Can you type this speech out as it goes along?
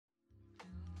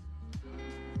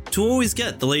To always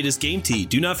get the latest Game Tea,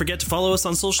 do not forget to follow us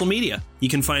on social media. You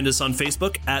can find us on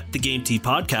Facebook at The Game Tea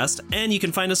Podcast, and you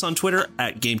can find us on Twitter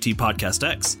at Game Tea Podcast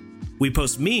X. We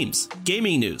post memes,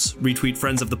 gaming news, retweet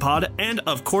friends of the pod, and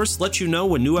of course let you know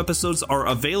when new episodes are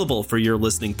available for your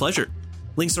listening pleasure.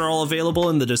 Links are all available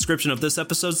in the description of this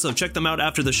episode, so check them out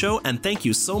after the show, and thank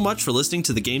you so much for listening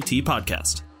to the Game Tea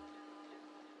Podcast.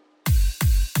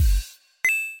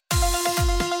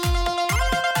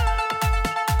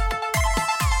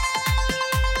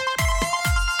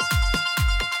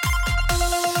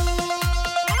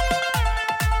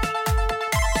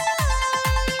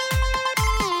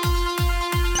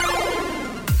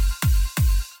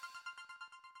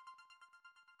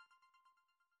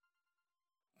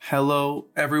 Hello,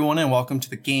 everyone, and welcome to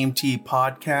the Game Tea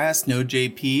Podcast. No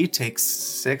JP, takes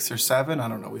 6 or 7. I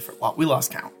don't know. We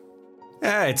lost count.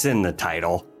 It's in the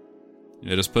title.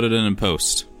 Yeah, just put it in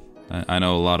post. I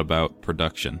know a lot about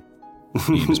production.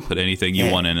 You can just put anything you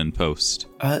want in post.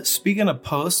 Speaking of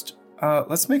post,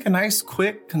 let's make a nice,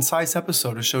 quick, concise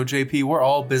episode to show JP we're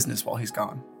all business while he's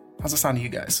gone. How's that sound to you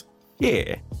guys?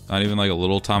 Yeah. Not even like a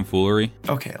little tomfoolery?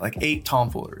 Okay, like 8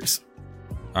 tomfooleries.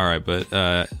 All right,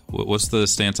 but what's the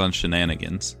stance on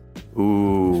shenanigans?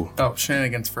 Ooh. Oh,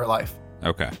 shenanigans for life.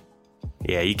 Okay.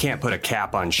 Yeah, you can't put a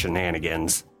cap on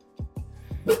shenanigans.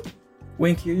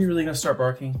 Winky, are you really going to start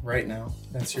barking right now?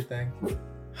 That's your thing?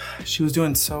 She was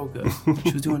doing so good.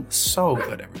 She was doing so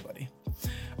good, everybody.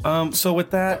 So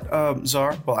with that,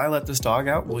 Czar, while I let this dog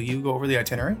out, will you go over the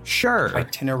itinerary? Sure.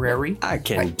 Itinerary? I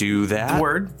can do that.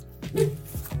 Word.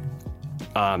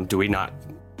 Do we not?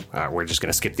 We're just going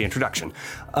to skip the introduction.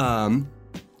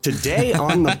 Today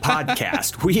on the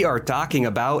podcast, we are talking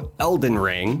about Elden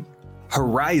Ring,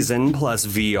 Horizon plus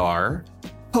VR,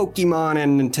 Pokemon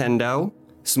and Nintendo,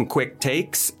 some quick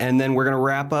takes, and then we're going to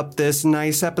wrap up this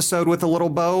nice episode with a little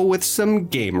bow with some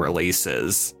game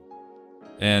releases.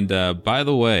 And by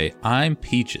the way, I'm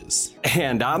Peaches.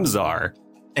 And I'm Czar.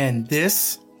 And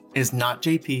this is not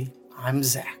JP. I'm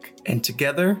Zach. And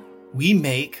together, we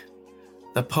make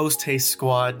the Post Haste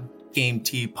Squad Game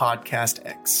Tea Podcast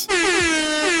X.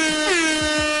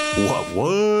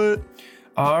 What?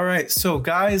 All right, so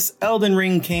guys, Elden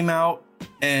Ring came out,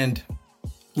 and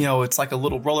it's like a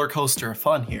little roller coaster of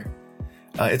fun here.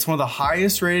 It's one of the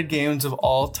highest rated games of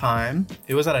all time.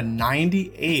 It was at a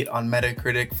 98 on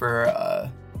Metacritic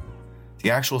for the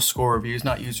actual score reviews,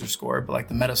 not user score, but like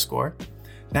the meta score.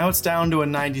 Now it's down to a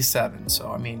 97,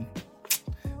 so I mean,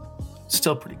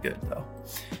 still pretty good though.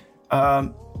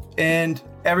 And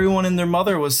everyone and their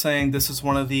mother was saying this is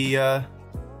one of the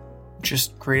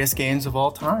just greatest games of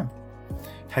all time.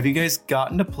 Have you guys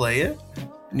gotten to play it?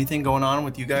 Anything going on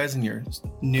with you guys and your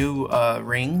new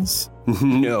rings?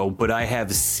 No, but I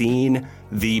have seen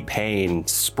the pain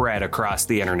spread across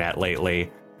the internet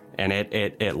lately, and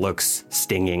it looks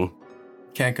stinging.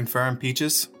 Can't confirm,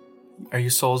 Peaches. Are you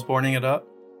Soulsborning it up?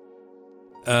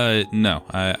 No,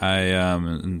 I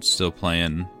am still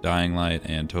playing Dying Light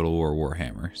and Total War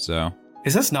Warhammer, so.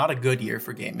 Is this not a good year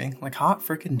for gaming? Like, hot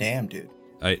freaking damn, dude.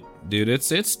 Dude,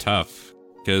 it's tough,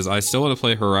 because I still want to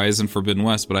play Horizon Forbidden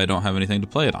West, but I don't have anything to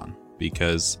play it on,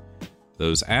 because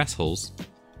those assholes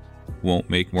won't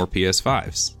make more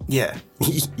PS5s. Yeah.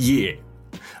 Yeah.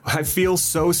 I feel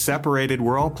so separated.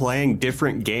 We're all playing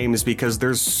different games because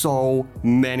there's so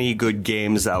many good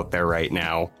games out there right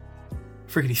now.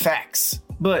 Friggity facts.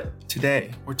 But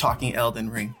today we're talking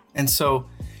Elden Ring. And so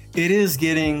it is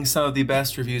getting some of the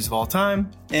best reviews of all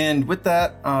time. And with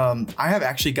that, I have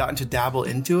actually gotten to dabble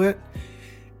into it.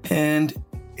 And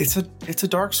it's a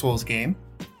Dark Souls game.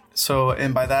 So,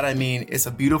 and by that I mean it's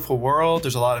a beautiful world.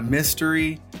 There's a lot of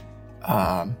mystery.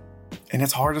 And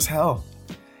it's hard as hell.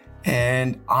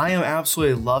 And I am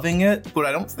absolutely loving it, but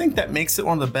I don't think that makes it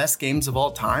one of the best games of all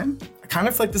time. I kind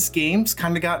of feel like this game's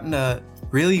kind of gotten a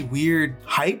really weird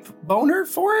hype boner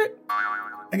for it,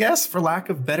 I guess, for lack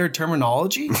of better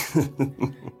terminology.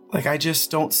 Like, I just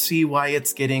don't see why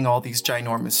it's getting all these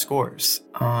ginormous scores.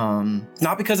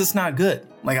 Not because it's not good.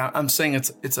 Like, I'm saying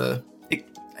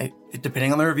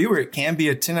depending on the reviewer, it can be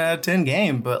a 10 out of 10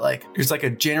 game, but like, there's like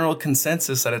a general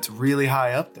consensus that it's really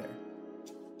high up there.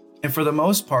 And for the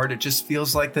most part, it just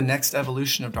feels like the next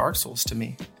evolution of Dark Souls to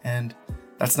me. And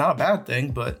that's not a bad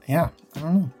thing, but yeah, I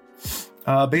don't know.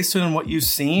 Based on what you've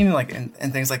seen, like and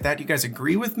things like that, do you guys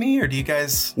agree with me, or do you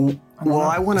guys?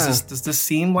 I want to. Does this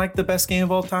seem like the best game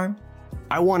of all time?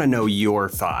 I want to know your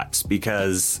thoughts,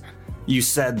 because you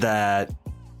said that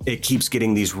it keeps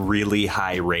getting these really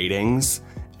high ratings,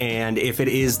 and if it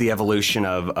is the evolution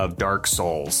of Dark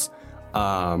Souls,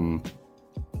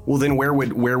 well, then where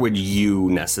would you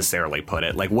necessarily put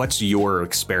it? Like, what's your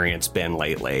experience been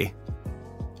lately?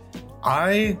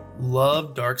 I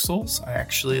love Dark Souls. I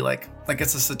actually like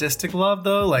it's a sadistic love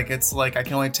though. Like it's like I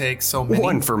can only take so many.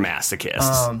 One for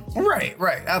masochists.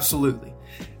 Right, absolutely.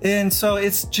 And so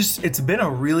it's been a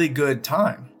really good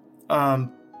time.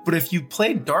 But if you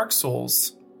played Dark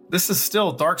Souls, this is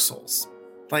still Dark Souls.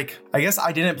 Like, I guess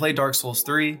I didn't play Dark Souls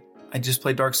 3. I just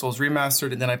played Dark Souls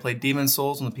Remastered, and then I played Demon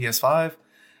Souls on the PS5.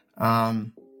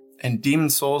 And Demon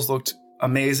Souls looked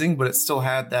amazing, but it still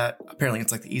had that, apparently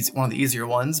it's like one of the easier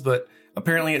ones, but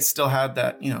apparently it still had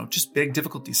that, just big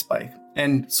difficulty spike.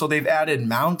 And so they've added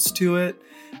mounts to it.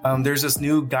 There's this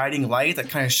new guiding light that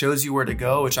kind of shows you where to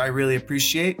go, which I really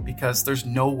appreciate because there's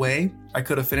no way I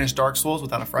could have finished Dark Souls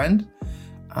without a friend.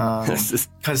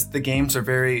 Because the games are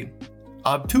very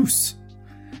obtuse.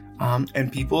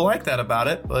 And people like that about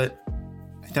it, but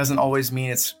it doesn't always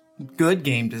mean it's good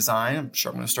game design. I'm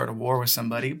sure I'm going to start a war with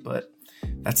somebody, but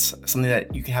that's something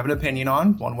that you can have an opinion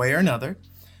on one way or another.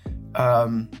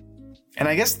 And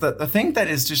I guess the thing that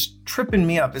is just tripping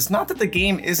me up is not that the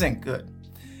game isn't good.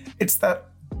 It's that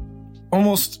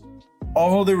almost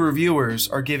all the reviewers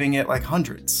are giving it like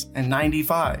hundreds and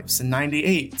 95s and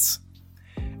 98s.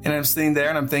 And I'm sitting there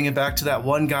and I'm thinking back to that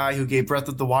one guy who gave Breath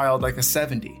of the Wild like a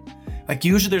 70. Like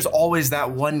usually there's always that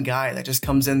one guy that just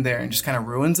comes in there and just kind of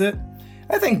ruins it.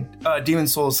 I think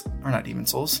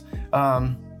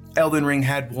Elden Ring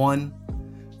had one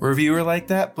reviewer like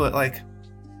that, but like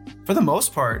for the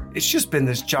most part, it's just been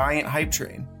this giant hype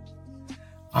train.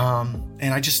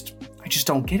 And I just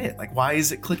don't get it. Like, why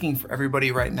is it clicking for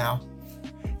everybody right now?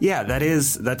 Yeah,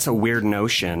 that's a weird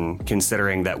notion,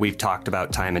 considering that we've talked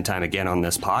about time and time again on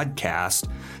this podcast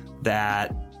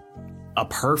that a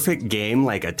perfect game,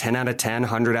 like a 10 out of 10,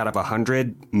 100 out of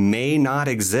 100, may not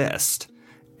exist.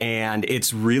 And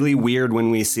it's really weird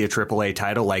when we see a AAA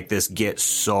title like this get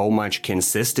so much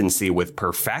consistency with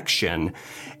perfection.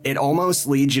 It almost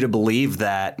leads you to believe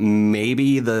that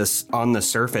maybe on the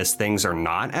surface, things are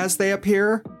not as they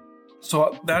appear.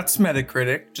 So that's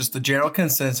Metacritic, just the general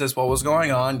consensus, what was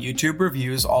going on, YouTube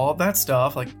reviews, all of that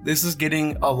stuff. Like, this is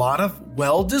getting a lot of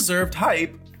well-deserved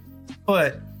hype,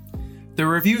 but the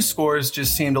review scores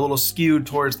just seemed a little skewed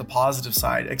towards the positive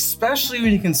side, especially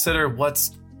when you consider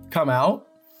what's come out.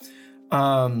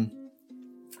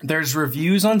 There's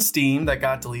reviews on Steam that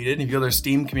got deleted. If you go to their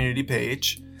Steam community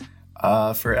page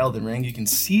for Elden Ring, you can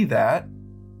see that.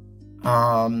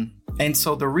 And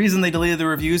so the reason they deleted the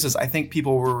reviews is I think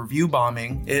people were review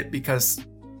bombing it because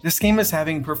this game is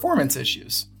having performance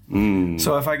issues.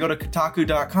 So if I go to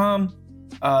Kotaku.com,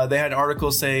 they had an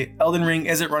article say Elden Ring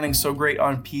isn't running so great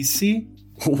on PC.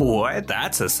 What?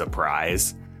 That's a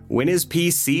surprise. When is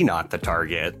PC not the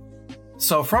target?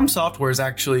 So From Software has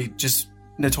actually just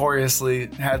notoriously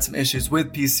had some issues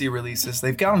with PC releases.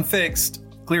 They've gotten fixed,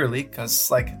 clearly, because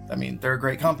they're a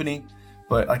great company.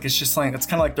 But it's just like, it's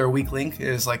kind of like their weak link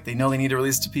is like they know they need to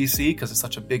release to PC because it's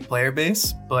such a big player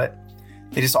base, but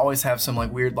they just always have some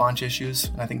weird launch issues.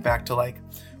 And I think back to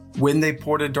when they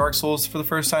ported Dark Souls for the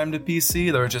first time to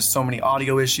PC, there were just so many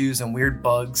audio issues and weird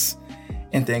bugs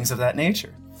and things of that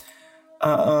nature.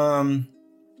 And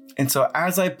so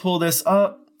as I pull this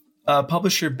up,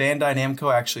 publisher Bandai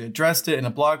Namco actually addressed it in a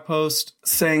blog post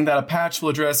saying that a patch will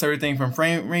address everything from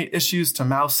frame rate issues to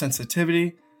mouse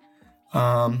sensitivity.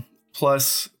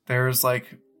 Plus, there's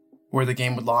where the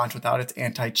game would launch without its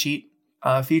anti-cheat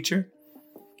feature.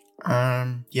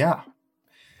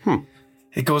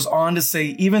 It goes on to say,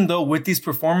 even though with these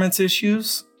performance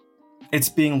issues, it's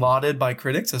being lauded by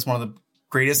critics as one of the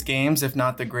greatest games, if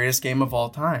not the greatest game of all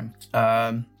time.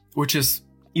 Which is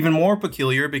even more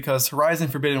peculiar because Horizon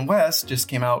Forbidden West just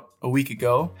came out a week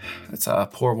ago. Let's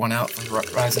pour one out for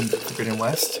Horizon Forbidden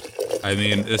West. I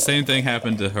mean, the same thing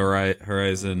happened to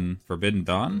Horizon Forbidden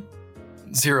Dawn.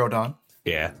 Zero Dawn.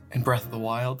 Yeah. And Breath of the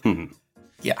Wild.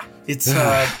 Yeah. It's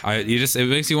it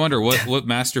makes you wonder what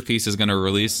masterpiece is going to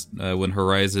release when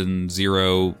Horizon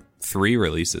 03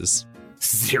 releases.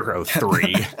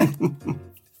 03.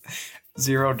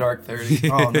 Zero Dark 30.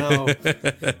 Oh no.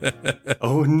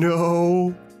 Oh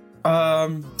no.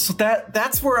 So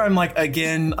that's where I'm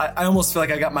again, I almost feel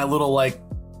like I got my little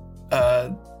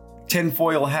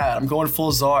tinfoil hat. I'm going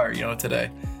full czar, today.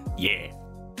 Yeah.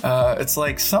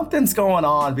 It's something's going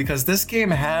on because this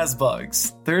game has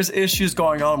bugs. There's issues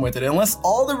going on with it. Unless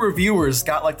all the reviewers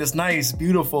got this nice,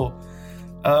 beautiful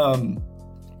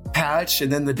patch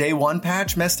and then the day one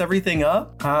patch messed everything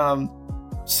up.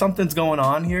 Something's going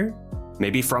on here.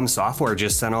 Maybe From Software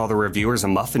just sent all the reviewers a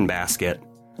muffin basket.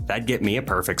 That'd get me a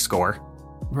perfect score.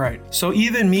 Right. So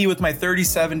even me with my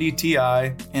 3070 Ti,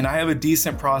 and I have a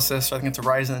decent processor, I think it's a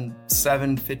Ryzen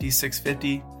 7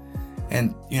 5650.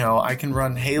 And, I can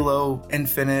run Halo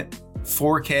Infinite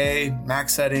 4K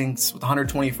max settings with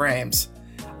 120 frames,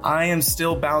 I am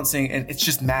still bouncing, and it's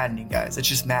just maddening, guys. It's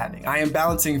just maddening. I am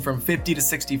bouncing from 50 to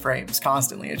 60 frames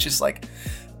constantly. It's just like,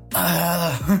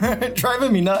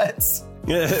 driving me nuts.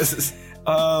 Yes.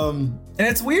 And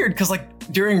it's weird because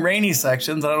like during rainy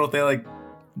sections, I don't know if they like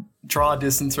draw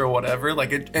distance or whatever,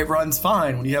 like it runs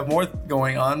fine when you have more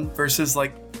going on versus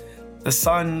like the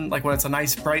sun, like when it's a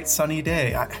nice bright sunny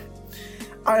day.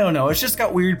 I don't know. It's just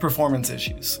got weird performance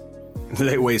issues.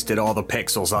 They wasted all the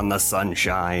pixels on the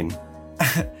sunshine.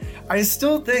 I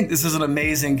still think this is an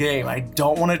amazing game. I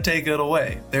don't want to take it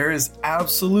away. There is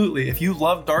absolutely, if you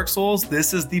love Dark Souls,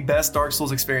 this is the best Dark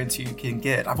Souls experience you can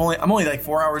get. I'm only like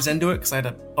 4 hours into it because I had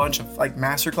a bunch of like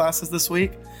master classes this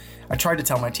week. I tried to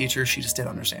tell my teacher, she just didn't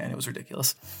understand. It was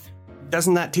ridiculous.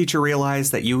 Doesn't that teacher realize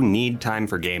that you need time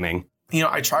for gaming? You know,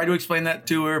 I tried to explain that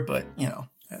to her, but you know,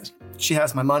 she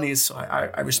has my money, so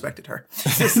I respected her.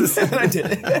 And I did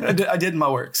it. I did my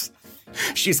works.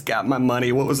 She's got my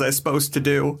money. What was I supposed to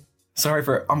do? Sorry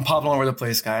I'm popping all over the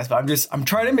place, guys, but I'm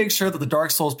trying to make sure that the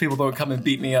Dark Souls people don't come and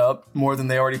beat me up more than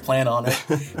they already plan on it,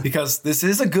 because this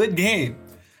is a good game,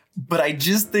 but I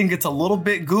just think it's a little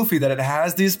bit goofy that it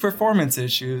has these performance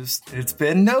issues. It's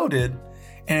been noted,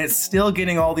 and it's still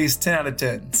getting all these 10 out of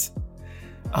 10s.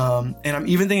 And I'm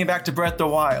even thinking back to Breath of the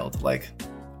Wild. Like,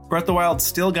 Breath of the Wild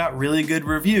still got really good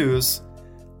reviews,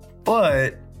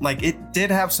 but like it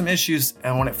did have some issues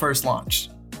when it first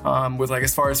launched, with like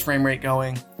as far as frame rate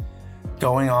going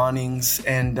awnings,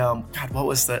 and God, what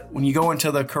was that? When you go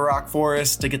into the Karak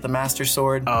Forest to get the Master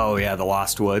Sword. Oh yeah, the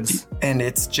Lost Woods. And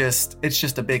it's just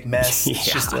a big mess. Yeah.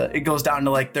 It's just it goes down to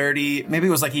like 30, maybe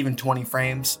it was like even 20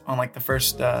 frames on like the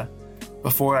first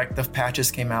before like the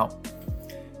patches came out.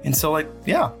 And so like,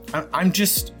 yeah, I'm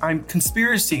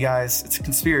conspiracy, guys. It's a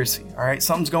conspiracy. All right,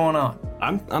 something's going on.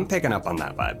 I'm picking up on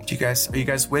that vibe. Are you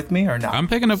guys with me or not? I'm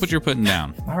picking up what you're putting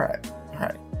down. All right.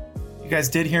 You guys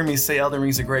did hear me say Elden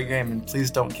Ring's a great game, and please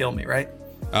don't kill me, right?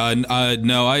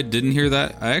 No, I didn't hear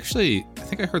that. I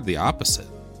think I heard the opposite.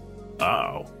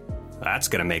 Oh, that's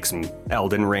gonna make some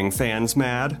Elden Ring fans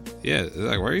mad. Yeah,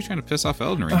 like, why are you trying to piss off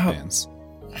Elden Ring fans?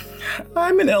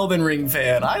 I'm an Elden Ring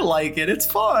fan. I like it. It's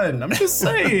fun. I'm just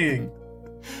saying.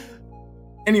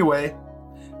 Anyway,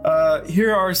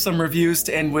 here are some reviews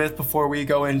to end with before we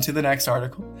go into the next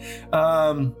article.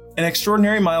 An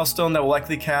extraordinary milestone that will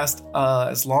likely cast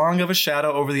as long of a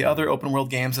shadow over the other open world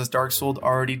games as Dark Souls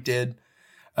already did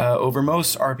over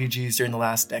most RPGs during the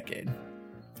last decade.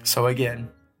 So again,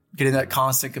 getting that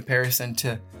constant comparison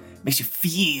to makes you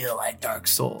feel like Dark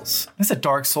Souls. It's a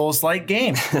Dark Souls-like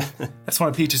game. That's one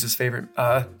of Peaches' favorite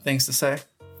things to say.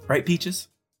 Right, Peaches?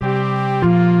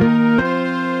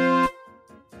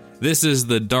 This is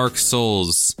the Dark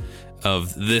Souls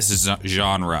of this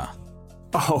genre.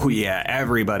 Oh yeah,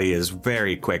 everybody is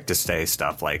very quick to say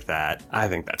stuff like that. I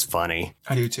think that's funny.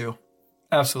 I do too.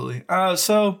 Absolutely.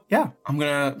 So yeah, I'm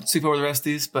gonna sleep over the rest of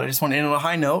these, but I just want to end on a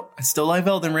high note. I still love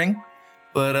Elden Ring,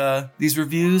 but these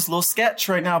reviews, little sketch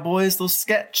right now, boys, little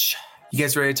sketch. You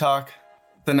guys ready to talk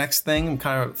the next thing and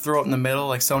kind of throw it in the middle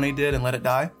like Sony did and let it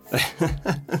die?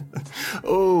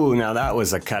 Oh, now that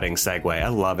was a cutting segue. I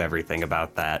love everything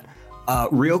about that.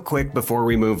 Real quick before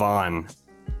we move on,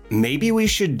 maybe we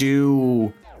should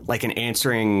do like an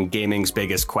answering gaming's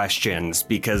biggest questions,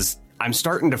 because I'm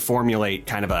starting to formulate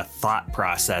kind of a thought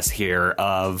process here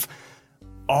of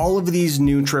all of these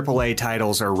new AAA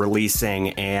titles are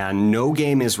releasing and no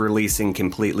game is releasing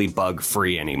completely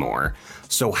bug-free anymore.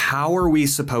 So how are we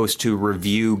supposed to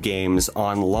review games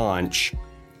on launch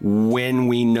when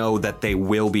we know that they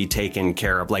will be taken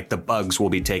care of, like the bugs will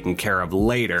be taken care of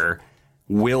later?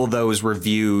 Will those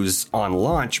reviews on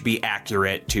launch be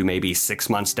accurate to maybe 6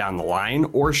 months down the line,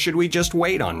 or should we just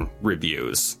wait on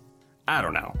reviews? I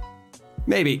don't know.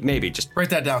 Maybe just... Write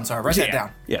that down, Zara. Write that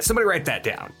down. Yeah, somebody write that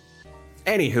down.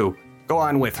 Anywho, go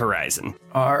on with Horizon.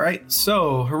 All right,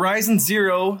 so Horizon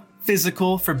Zero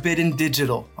Physical Forbidden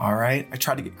Digital. All right, I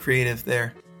tried to get creative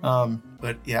there,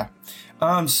 but yeah.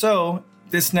 So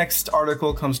this next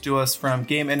article comes to us from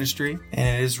Game Industry,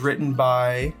 and it is written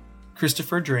by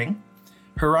Christopher Dring.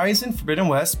 Horizon Forbidden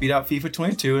West beat out FIFA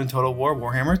 22 and Total War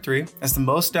Warhammer 3 as the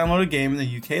most downloaded game in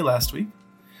the UK last week.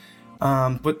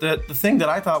 But the thing that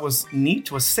I thought was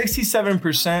neat was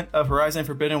 67% of Horizon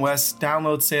Forbidden West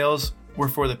download sales were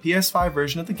for the PS5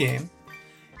 version of the game,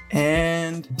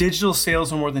 and digital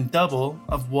sales were more than double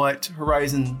of what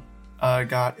Horizon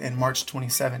got in March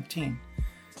 2017.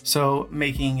 So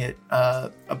making it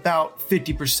about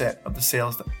 50% of the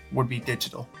sales that would be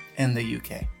digital in the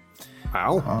UK.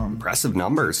 Wow, impressive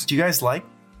numbers. Do you guys like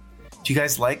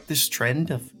this trend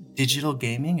of digital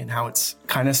gaming and how it's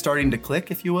kind of starting to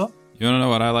click, if you will? You want to know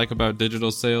what I like about digital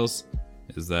sales?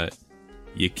 Is that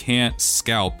you can't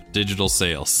scalp digital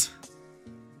sales.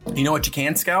 You know what you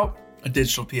can scout? A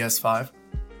digital PS5.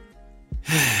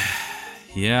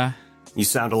 Yeah. You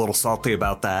sound a little salty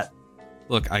about that.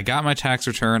 Look, I got my tax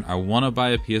return. I want to buy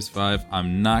a PS5.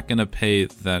 I'm not going to pay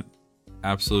that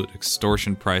absolute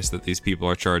extortion price that these people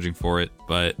are charging for it,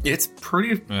 but It's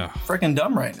pretty freaking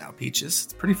dumb right now, Peaches.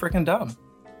 It's pretty freaking dumb.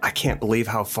 I can't believe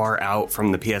how far out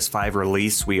from the PS5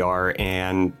 release we are,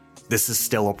 and this is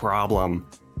still a problem.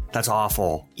 That's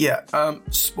awful. Yeah,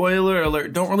 spoiler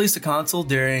alert, don't release a console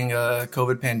during a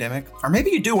COVID pandemic. Or maybe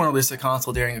you do want to release a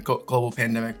console during a global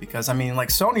pandemic because, I mean, like,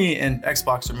 Sony and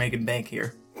Xbox are making bank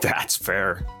here. That's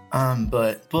fair.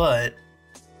 But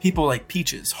people like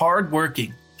Peaches,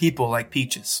 hardworking people like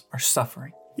Peaches, are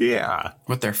suffering Yeah.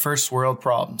 with their first world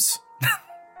problems.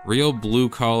 real blue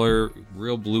collar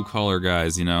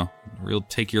guys, you know, real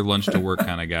take your lunch to work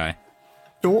kind of guy.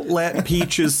 Don't let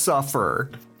Peaches suffer.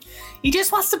 He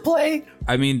just wants to play.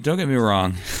 I mean, don't get me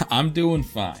wrong, I'm doing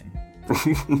fine.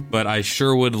 But I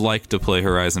sure would like to play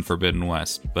Horizon Forbidden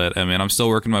West. But I mean, I'm still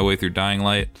working my way through Dying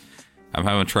Light. I'm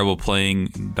having trouble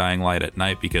playing Dying Light at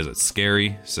night because it's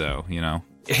scary. So, you know.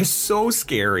 It's so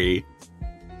scary.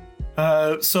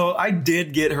 So I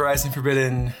did get Horizon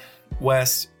Forbidden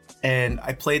West, and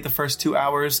I played the first 2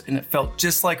 hours, and it felt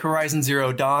just like Horizon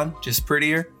Zero Dawn, just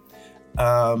prettier.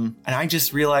 And I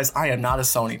just realized I am not a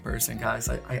Sony person, guys.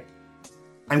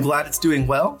 I'm glad it's doing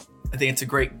well. I think it's a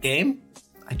great game.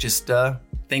 I just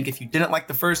think if you didn't like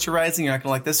the first Horizon, you're not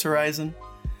gonna like this Horizon.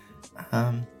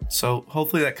 So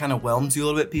hopefully that kind of whelms you a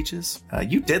little bit, Peaches.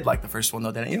 You did like the first one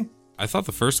though, didn't you? I thought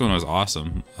the first one was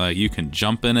awesome. You can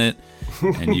jump in it,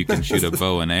 and you can shoot a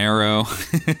bow and arrow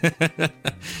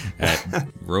at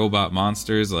robot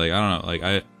monsters. Like, I don't know.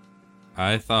 Like,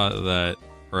 I thought that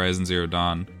Horizon Zero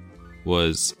Dawn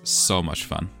was so much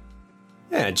fun.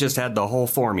 Yeah, it just had the whole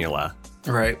formula.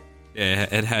 Right.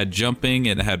 It had jumping.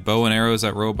 It had bow and arrows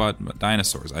at robot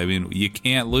dinosaurs. I mean, you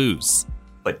can't lose.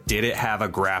 But did it have a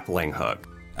grappling hook?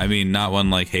 I mean, not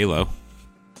one like Halo.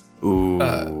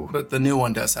 Ooh. But the new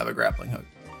one does have a grappling hook.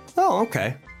 Oh,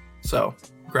 okay. So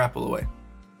grapple away.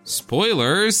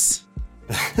 Spoilers.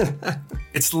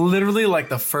 It's literally like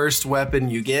the first weapon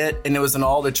you get, and it was in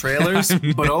all the trailers,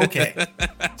 but okay.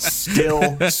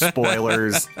 Still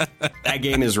spoilers. That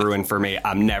game is ruined for me.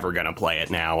 I'm never going to play it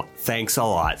now. Thanks a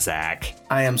lot, Zach.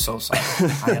 I am so sorry.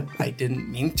 I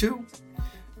didn't mean to.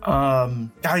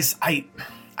 Guys, I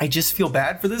just feel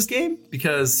bad for this game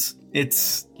because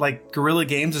it's like Guerrilla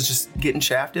Games is just getting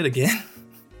shafted again.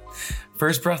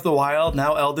 First Breath of the Wild,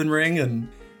 now Elden Ring, and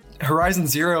Horizon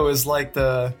Zero is like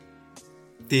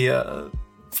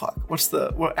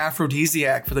what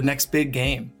aphrodisiac for the next big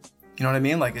game. You know what I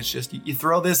mean? Like, it's just, you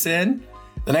throw this in,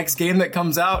 the next game that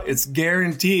comes out, it's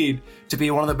guaranteed to be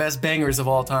one of the best bangers of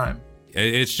all time.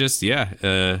 It's just, yeah.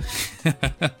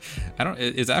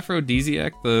 Is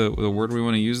aphrodisiac the word we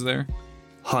want to use there?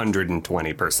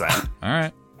 120%. All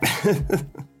right.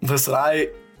 Listen,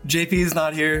 JP's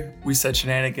not here. We said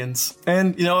shenanigans.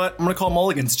 And you know what? I'm going to call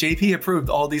mulligans. JP approved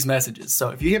all these messages. So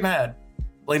if you get mad,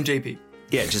 blame JP.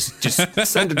 Yeah, just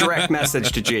send a direct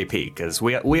message to JP, because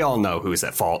we all know who's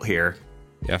at fault here.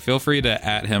 Yeah, feel free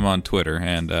to @ him on Twitter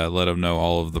and let him know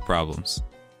all of the problems.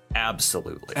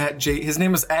 Absolutely. His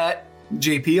name is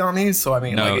 @JP on me, so I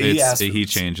mean, No, like, he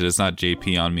changed it. It's not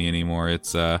JP on me anymore.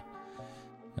 It's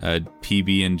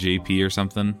PB and JP or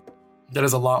something. That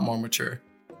is a lot more mature.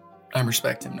 I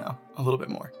respect him now a little bit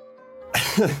more.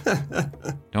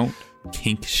 Don't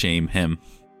kink shame him.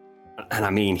 And I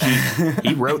mean,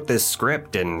 he wrote this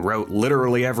script and wrote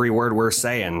literally every word we're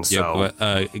saying. So, Yep,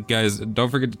 but, guys, don't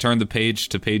forget to turn the page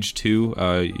to page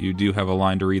 2. You do have a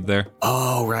line to read there.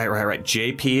 Oh, right.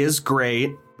 JP is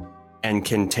great and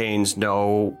contains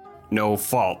no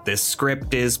fault. This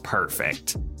script is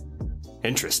perfect.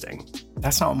 Interesting.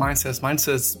 That's not what mine says. Mine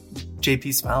says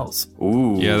JP smells.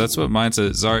 Ooh. Yeah, that's what mine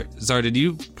says. Zar, did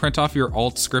you print off your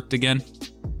alt script again?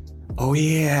 Oh,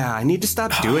 yeah. I need to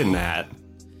stop doing that.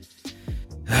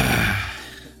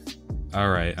 All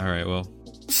right. Well,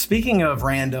 speaking of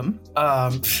random,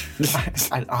 I'm on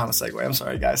a segue. I'm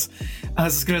sorry, guys.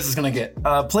 This is as good as it's gonna get.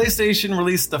 PlayStation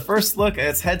released the first look at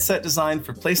its headset design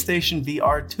for PlayStation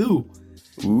VR 2.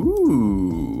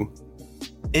 Ooh.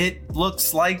 It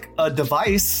looks like a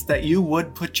device that you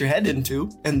would put your head into,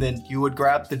 and then you would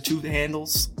grab the two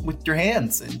handles with your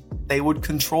hands, and they would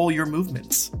control your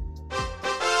movements.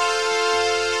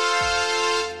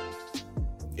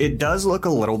 It does look a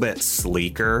little bit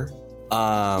sleeker.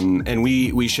 And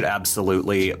we should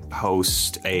absolutely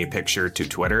post a picture to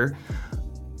Twitter.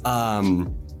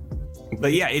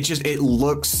 But yeah, it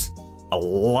looks a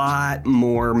lot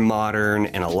more modern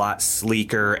and a lot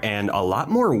sleeker and a lot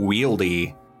more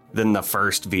wieldy than the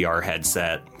first VR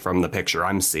headset from the picture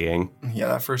I'm seeing. Yeah,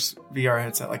 that first VR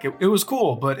headset, like it was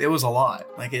cool, but it was a lot.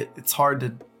 Like it's hard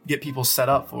to get people set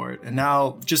up for it. And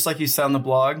now, just like you said on the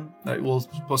blog that we'll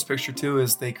post a picture to,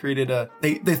 is they created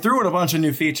they threw in a bunch of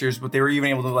new features, but they were even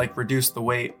able to like reduce the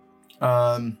weight.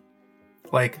 But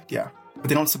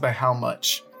they don't say by how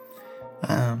much.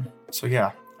 So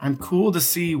yeah, I'm cool to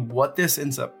see what this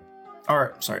ends up.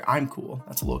 Or sorry, I'm cool.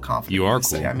 That's a little confident. You are to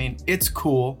say. cool. I mean, it's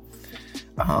cool.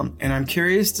 And I'm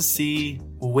curious to see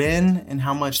when and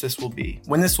how much this will be.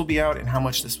 When this will be out and how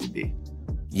much this will be.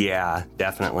 Yeah,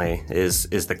 definitely. Is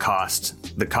the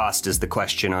cost. The cost is the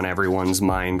question on everyone's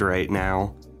mind right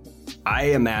now. I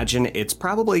imagine it's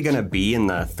probably going to be in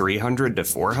the 300 to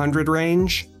 400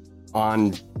 range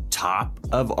on top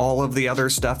of all of the other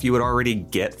stuff you would already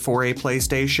get for a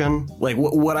PlayStation. Like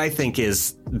what I think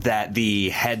is that the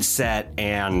headset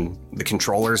and the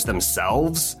controllers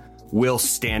themselves will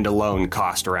stand alone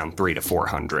cost around 300 to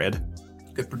 400.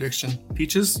 Good prediction.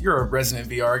 Peaches, you're a resident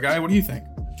VR guy. What do you think?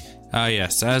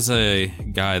 Yes, as a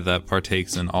guy that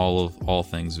partakes in all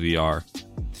things VR,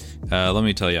 let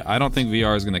me tell you, I don't think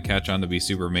VR is going to catch on to be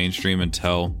super mainstream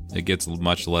until it gets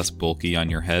much less bulky on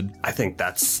your head. I think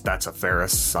that's a fair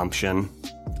assumption.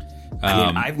 I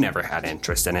mean, I've never had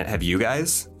interest in it. Have you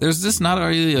guys? There's just not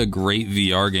really a great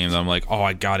VR game that I'm like, oh,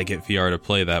 I got to get VR to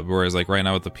play that. Whereas like right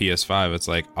now with the PS5, it's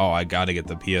like, oh, I got to get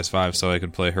the PS5 so I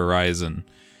can play Horizon,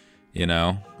 you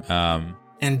know?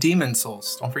 And Demon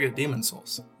Souls. Don't forget Demon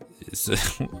Souls.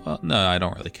 Well, no, I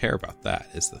don't really care about that,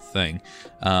 is the thing.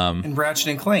 And Ratchet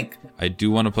and Clank. I do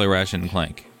want to play Ratchet and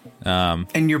Clank.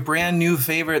 And your brand new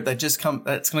favorite that's going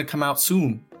to come out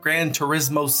soon, Gran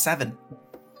Turismo 7.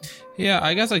 Yeah,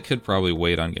 I guess I could probably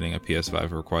wait on getting a PS5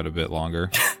 for quite a bit longer.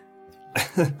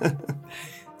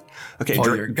 Okay,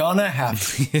 Well, you're gonna have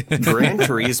to. Gran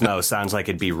Turismo sounds like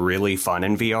it'd be really fun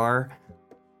in VR.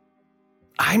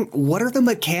 What are the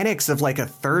mechanics of like a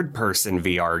third-person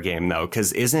VR game though?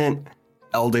 Because isn't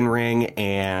Elden Ring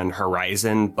and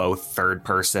Horizon both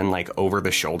third-person, like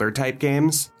over-the-shoulder type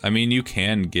games? I mean, you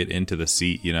can get into the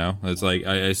seat, you know? It's like,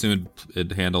 I assume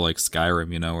it'd handle like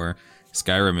Skyrim, you know, where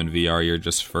Skyrim in VR, you're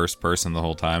just first person the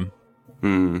whole time.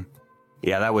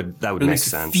 Yeah, that would make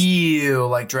sense. Feel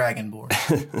like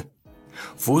Dragonborn.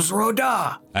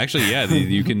 Fusroda! Actually, yeah,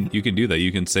 you can do that.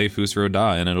 You can say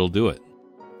Fusroda and it'll do it.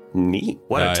 Neat.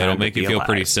 What a time it'll to make be you feel alive.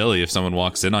 pretty silly if someone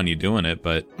walks in on you doing it,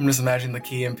 but I'm just imagining the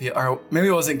Key and Peele, or maybe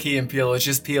it wasn't Key and Peele, it was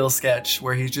just Peele sketch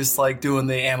where he's just like doing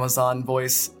the Amazon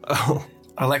voice,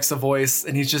 Alexa voice,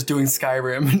 and he's just doing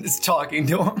Skyrim and it's talking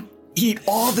to him. Eat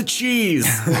all the cheese!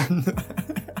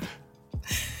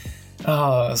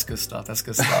 Oh, that's good stuff. That's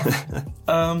good stuff.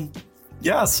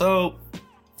 Yeah, so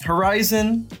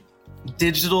Horizon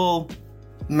digital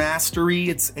mastery,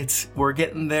 it's we're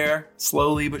getting there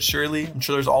slowly but surely. I'm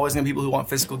sure there's always gonna be people who want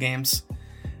physical games.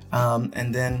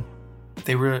 And then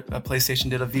PlayStation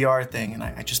did a VR thing, and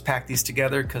I just packed these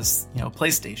together because, you know,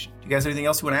 PlayStation. Do you guys have anything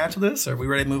else you want to add to this, or are we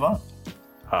ready to move on?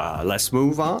 Let's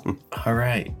move on. All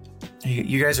right.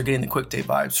 You guys are getting the quick take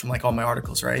vibes from like all my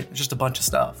articles, right? It's just a bunch of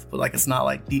stuff, but like it's not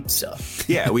like deep stuff.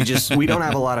 Yeah, we don't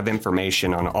have a lot of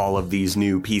information on all of these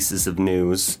new pieces of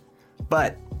news.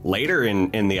 But later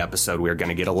in the episode, we're going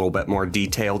to get a little bit more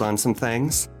detailed on some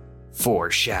things.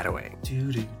 Foreshadowing.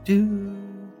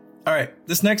 All right,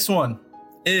 this next one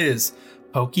is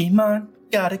Pokemon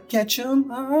Gotta Catch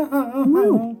 'em.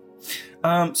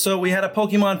 So we had a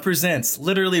Pokemon Presents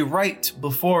literally right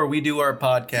before we do our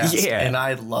podcast, and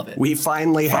I love it. We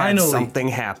finally had something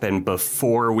happen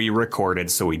before we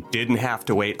recorded, so we didn't have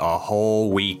to wait a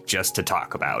whole week just to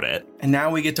talk about it. And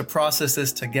now we get to process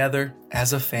this together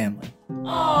as a family.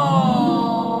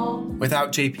 Aww.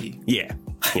 Without JP. Yeah.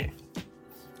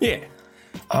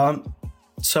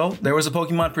 So there was a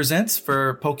Pokemon Presents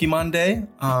for Pokemon Day.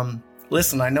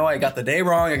 Listen, I know I got the day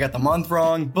wrong, I got the month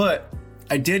wrong, but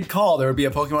I did call there would be a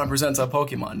Pokemon Presents on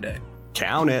Pokemon Day.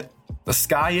 Count it. The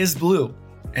sky is blue,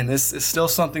 and this is still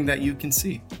something that you can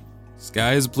see.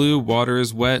 sky is blue, water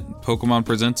is wet, Pokemon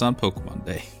Presents on Pokemon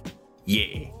Day.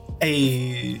 Yeah.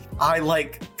 I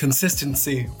like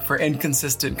consistency for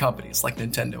inconsistent companies like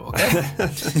Nintendo, okay?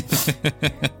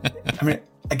 I mean,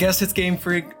 I guess it's Game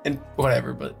Freak and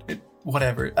whatever, but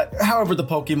whatever. However the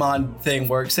Pokemon thing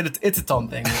works, it's its own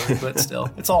thing, really, but still,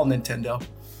 it's all Nintendo.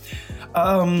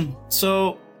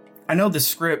 So I know the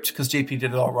script, because JP did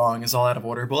it all wrong, is all out of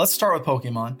order, but let's start with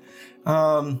Pokemon.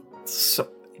 So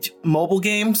mobile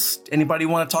games, anybody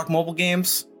want to talk mobile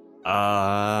games?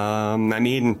 I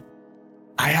mean,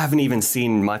 I haven't even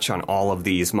seen much on all of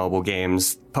these mobile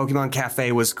games. Pokemon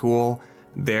Cafe was cool.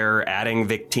 They're adding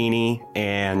Victini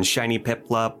and Shiny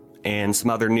Piplup and some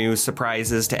other new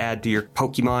surprises to add to your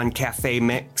Pokemon Cafe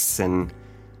mix, and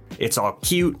it's all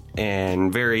cute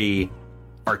and very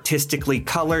artistically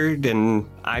colored, and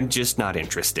I'm just not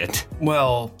interested.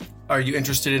 Well, are you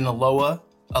interested in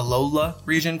Alola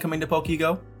region coming to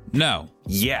PokeGo? No.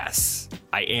 Yes,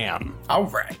 I am. All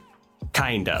right.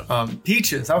 Kind of.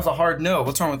 Peaches, that was a hard no.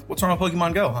 What's wrong with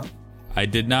Pokemon Go, huh? I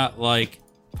did not like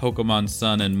Pokemon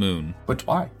Sun and Moon. But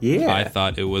why? Yeah. I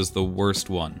thought it was the worst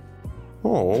one.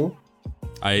 Oh.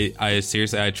 I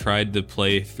seriously, I tried to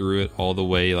play through it all the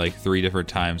way like 3 different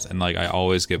times, and like I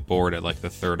always get bored at like the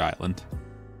 3rd island.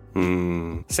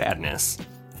 Sadness.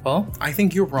 Well, I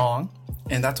think you're wrong,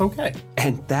 and that's okay.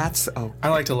 And that's okay. I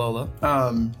liked Alola.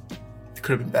 It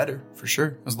could have been better, for sure.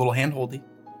 It was a little hand-holdy,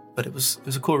 but it was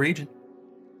a cool region.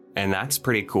 And that's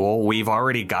pretty cool. We've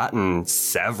already gotten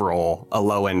several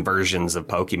Alolan versions of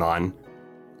Pokemon.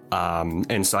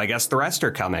 And so I guess the rest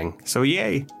are coming. So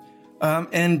yay.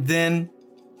 And then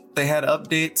they had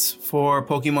updates for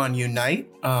Pokemon Unite.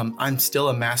 I'm still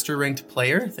a master ranked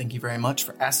player. Thank you very much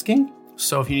for asking.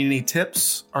 So if you need any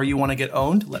tips or you want to get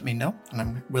owned, let me know. And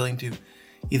I'm willing to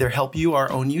either help you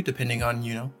or own you, depending on,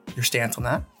 your stance on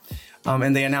that.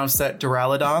 And they announced that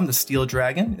Duraludon, the Steel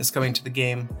Dragon, is coming to the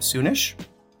game soonish.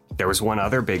 There was one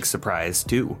other big surprise,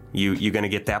 too. You gonna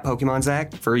get that Pokemon,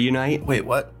 Zach, for Unite? Wait,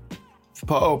 what?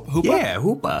 Oh, Hoopa? Yeah,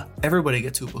 Hoopa. Everybody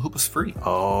gets Hoopa. Hoopa's free.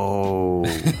 Oh.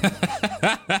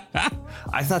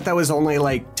 I thought that was only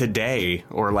like today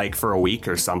or like for a week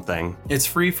or something. It's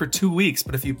free for 2 weeks,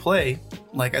 but if you play,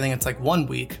 I think it's like 1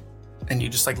 week, and you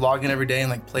just log in every day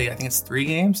and play, I think it's 3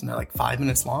 games, and they're 5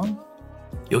 minutes long,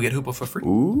 you'll get Hoopa for free.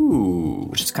 Ooh.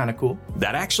 Which is kind of cool.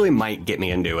 That actually might get me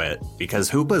into it,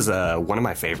 because Hoopa's one of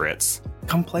my favorites.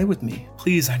 Come play with me.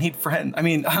 Please, I need friends. I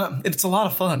mean, it's a lot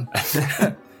of fun.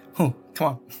 Oh,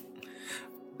 come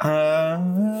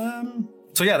on.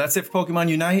 So yeah, that's it for Pokemon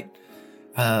Unite.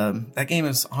 That game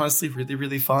is honestly really,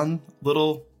 really fun.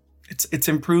 It's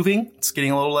improving. It's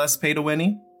getting a little less pay to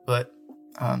winny, but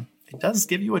it does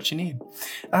give you what you need.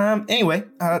 Anyway,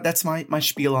 that's my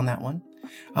spiel on that one.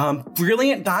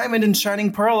 Brilliant Diamond and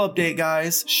Shining Pearl update,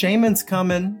 guys. Shaman's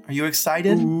coming. Are you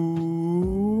excited?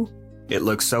 Ooh. It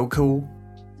looks so cool.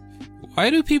 Why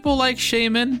do people like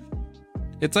Shaman?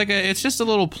 It's just a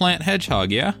little plant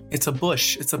hedgehog, yeah? It's a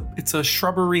bush. It's a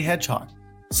shrubbery hedgehog.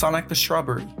 Sonic the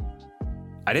Shrubbery.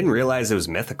 I didn't realize it was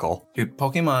mythical. Dude,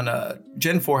 Pokemon,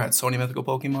 Gen 4 had so many mythical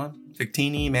Pokemon.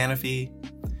 Victini, Manaphy,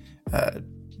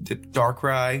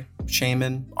 Darkrai,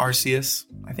 Shaman, Arceus,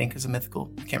 I think is a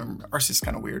mythical. I can't remember. Arceus is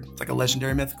kind of weird. It's like a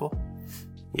legendary mythical.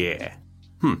 Yeah.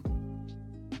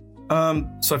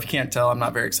 So if you can't tell, I'm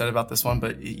not very excited about this one,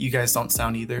 but you guys don't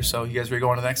sound either. So you guys ready to go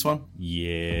on to the next one?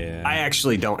 Yeah. I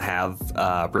actually don't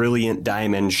have Brilliant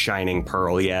Diamond Shining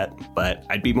Pearl yet, but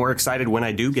I'd be more excited when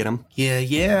I do get them.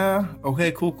 Yeah.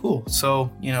 Okay, cool.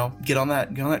 So, get on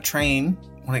that train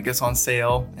when it gets on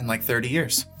sale in 30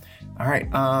 years. All right.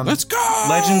 Let's go!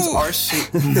 Legends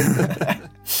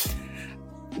Arceus.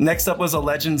 Next up was a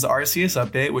Legends Arceus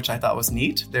update, which I thought was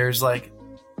neat. There's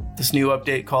this new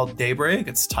update called Daybreak.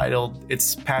 It's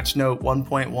patch note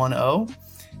 1.10.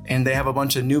 And they have a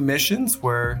bunch of new missions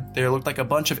where there looked like a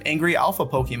bunch of angry alpha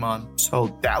Pokemon.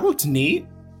 So that looked neat.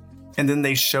 And then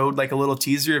they showed a little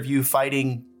teaser of you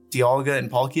fighting Dialga and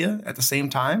Palkia at the same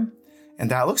time. And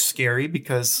that looks scary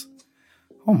because,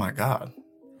 oh my God.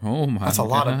 That's a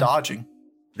lot of dodging.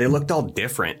 They looked all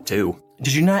different, too.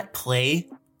 Did you not play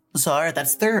Zara?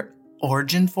 That's their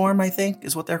origin form, I think,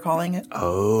 is what they're calling it.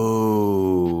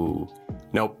 Oh.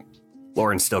 Nope.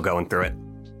 Lauren's still going through it.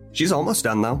 She's almost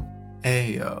done, though.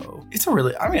 Ayo. It's a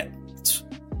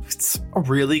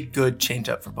really good change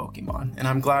up for Pokemon. And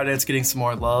I'm glad it's getting some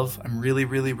more love. I'm really,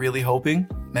 really, really hoping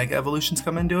Mega Evolutions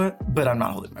come into it, but I'm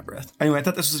not holding my breath. Anyway, I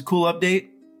thought this was a cool update.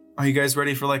 Are you guys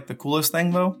ready for the coolest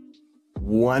thing, though?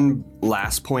 One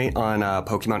last point on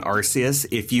Pokemon Arceus.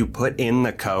 If you put in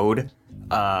the code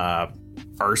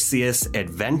Arceus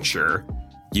Adventure,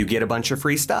 you get a bunch of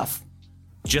free stuff.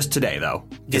 Just today, though,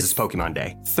 because it's Pokemon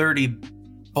Day. 30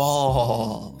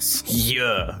 balls.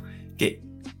 Yeah.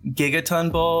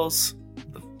 Gigaton balls.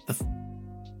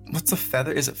 What's a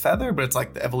feather? Is it feather? But it's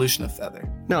the evolution of feather.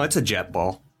 No, it's a jet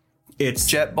ball. It's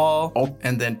jet ball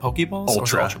and then Pokeballs?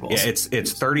 Ultra. Ultra balls? Yeah,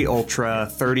 it's 30 Ultra,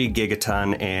 30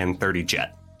 Gigaton, and 30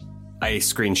 Jet. I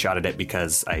screenshotted it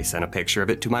because I sent a picture of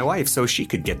it to my wife so she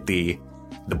could get the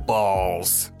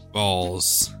balls.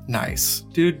 Balls. Nice.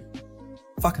 Dude,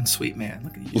 fucking sweet, man.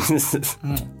 Look at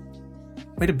you.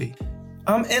 Way to be.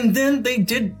 And then they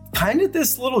did kind of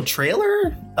this little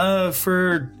trailer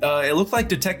for, it looked like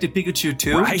Detective Pikachu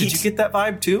 2. Right. Did you get that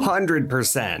vibe too?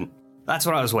 100%. That's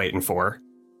what I was waiting for.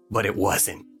 But it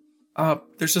wasn't.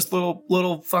 There's this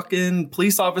little fucking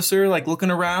police officer like looking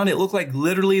around. It looked like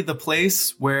literally the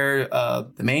place where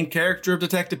the main character of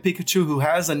Detective Pikachu, who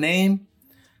has a name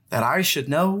that I should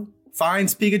know,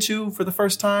 finds Pikachu for the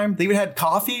first time. They even had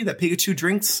coffee that Pikachu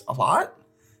drinks a lot.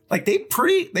 Like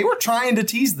they were trying to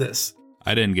tease this.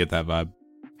 I didn't get that vibe.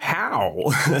 How?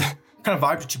 What kind of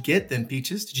vibe did you get then,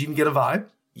 Peaches? Did you even get a vibe?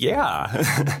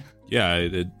 Yeah.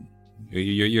 Yeah,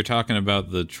 you're talking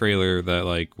about the trailer that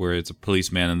like where it's a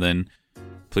policeman and then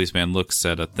policeman looks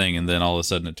at a thing and then all of a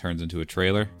sudden it turns into a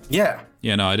trailer. Yeah.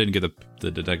 Yeah, no, I didn't get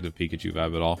the Detective Pikachu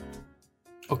vibe at all.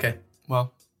 Okay,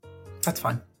 well, that's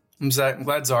fine. I'm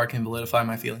glad Zara can validify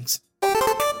my feelings.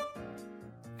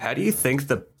 How do you think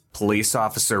the police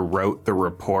officer wrote the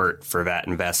report for that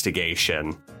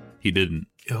investigation? He didn't.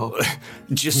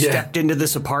 Stepped into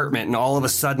this apartment and all of a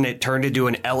sudden it turned into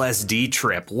an LSD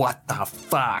trip. What the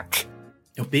fuck?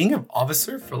 Being an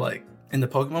officer for like in the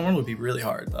Pokemon world would be really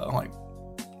hard though. Like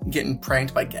getting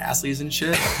pranked by Ghastlies and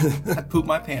shit. I'd poop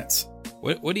my pants.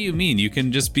 What do you mean? You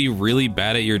can just be really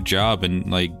bad at your job and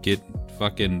like get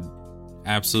fucking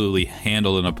absolutely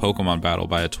handled in a Pokemon battle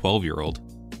by a 12-year-old.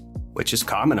 Which is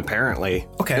common, apparently.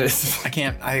 Okay, I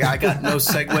can't. I got no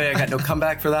segue. I got no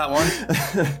comeback for that one.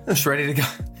 Just ready to go.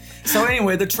 So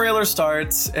anyway, the trailer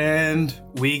starts and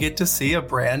we get to see a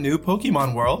brand new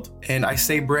Pokemon world. And I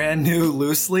say brand new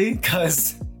loosely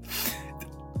because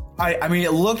I mean,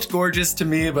 it looked gorgeous to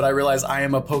me, but I realize I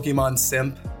am a Pokemon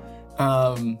simp.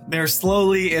 They're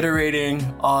slowly iterating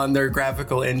on their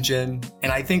graphical engine.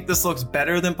 And I think this looks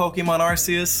better than Pokemon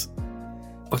Arceus.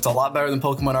 Looked a lot better than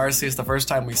Pokemon Arceus the first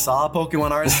time we saw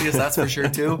Pokemon Arceus, that's for sure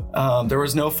too. There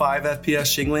was no 5 FPS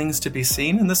Shinglings to be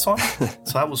seen in this one,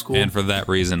 so that was cool. And for that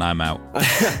reason, I'm out.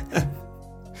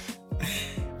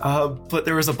 But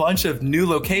there was a bunch of new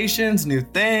locations, new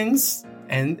things,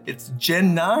 and it's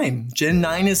Gen 9. Gen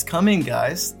 9 is coming,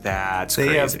 guys. That's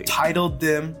crazy. They have titled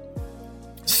them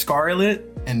Scarlet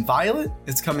and Violet.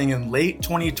 It's coming in late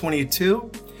 2022.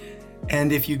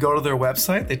 And if you go to their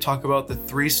website, they talk about the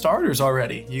 3 starters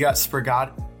already. You got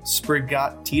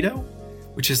Sprigatito,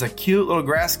 which is a cute little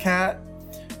grass cat,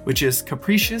 which is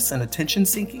capricious and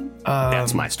attention-seeking.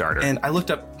 That's my starter. And I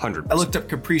looked up 100%. I looked up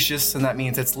capricious, and that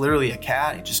means it's literally a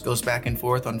cat. It just goes back and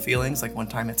forth on feelings. Like one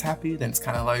time it's happy, then it's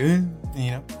kind of like, you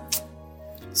know.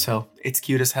 So it's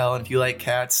cute as hell. And if you like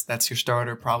cats, that's your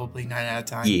starter probably 9 out of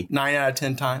 10. Yeah. 9 out of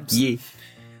 10 times. Yeah.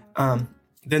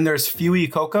 Then there's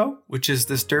Fuecoco, which is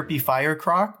this derpy fire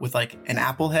croc with like an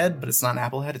apple head, but it's not an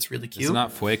apple head. It's really cute. It's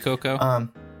not Fuecoco?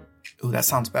 Ooh, that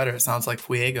sounds better. It sounds like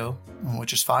Fuego,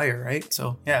 which is fire, right?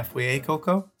 So yeah,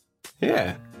 Fuecoco.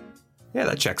 Yeah. Yeah,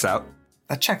 that checks out.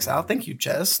 That checks out. Thank you,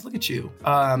 Jess. Look at you.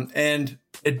 And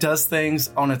it does things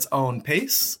on its own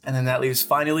pace. And then that leaves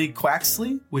finally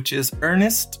Quaxly, which is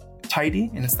earnest,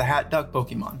 tidy, and it's the Hat Duck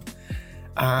Pokemon.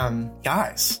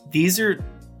 Guys, these are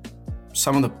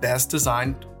some of the best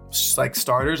designed like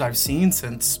starters I've seen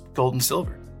since Gold and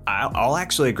Silver. I'll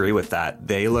actually agree with that.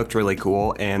 They looked really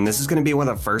cool, and this is going to be one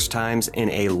of the first times in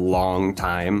a long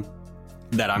time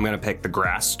that I'm going to pick the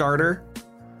grass starter.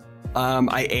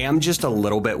 I am just a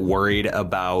little bit worried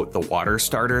about the water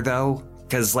starter, though,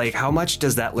 because like, how much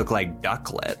does that look like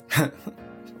Ducklet?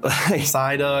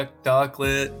 Psyduck,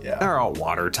 Ducklet, yeah. They're all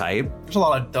water type. There's a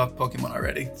lot of duck Pokemon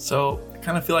already, so I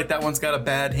kind of feel like that one's got a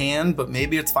bad hand, but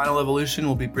maybe its final evolution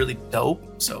will be really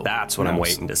dope. So that's what I'm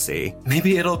waiting to see.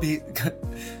 Maybe it'll be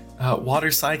water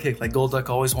psychic like Golduck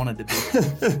always wanted to be.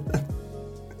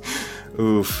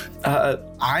 Oof.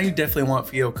 I definitely want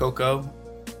Fuecoco.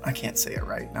 I can't say it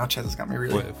right. Now Chaz has got me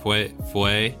really...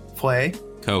 Fuecoco.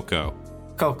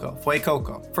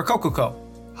 Fuecoco. For Coco.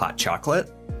 Hot chocolate?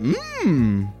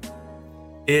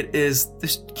 It is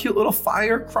this cute little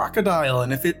fire crocodile,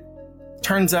 and if it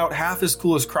turns out half as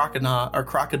cool as crocodile.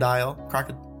 Crocodile?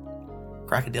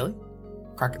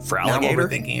 For alligator? I'm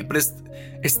overthinking it, but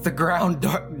it's the ground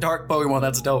dark Pokemon.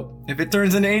 That's dope. If it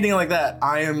turns into anything like that,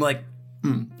 I am like,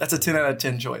 that's a 10 out of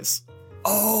 10 choice.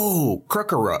 Oh,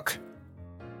 Crookarook.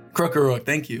 Crookarook,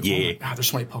 thank you. Yeah. Oh my God, there's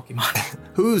so many Pokemon.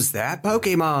 Who's that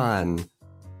Pokemon?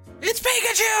 It's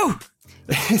Pikachu!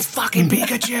 It's fucking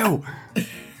Pikachu!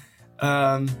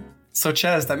 So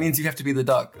Chaz, that means you have to be the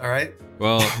duck, all right?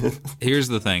 Well, here's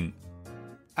the thing.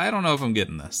 I don't know if I'm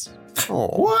getting this. Oh.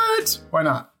 What? Why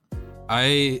not?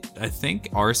 I think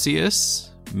Arceus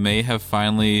may have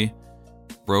finally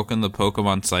broken the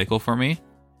Pokemon cycle for me,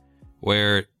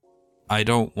 where I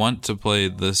don't want to play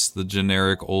the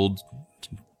generic old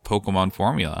Pokemon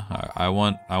formula. I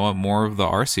want more of the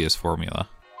Arceus formula.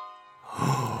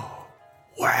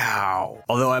 Wow.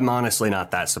 Although I'm honestly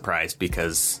not that surprised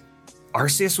because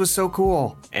Arceus was so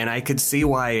cool, and I could see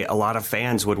why a lot of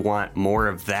fans would want more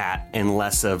of that and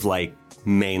less of like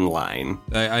mainline.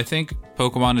 I think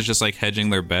Pokemon is just like hedging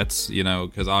their bets,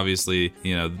 because obviously,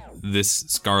 this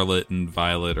Scarlet and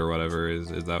Violet or whatever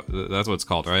that's what it's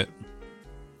called, right?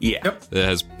 Yeah. Yep. It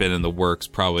has been in the works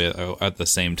probably at the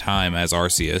same time as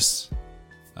Arceus.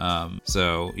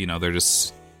 So, they're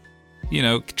just,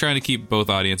 trying to keep both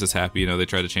audiences happy. They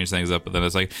try to change things up, but then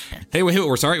it's like, hey, wait,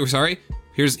 we're sorry.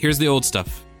 Here's the old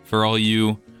stuff for all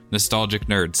you nostalgic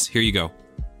nerds. Here you go.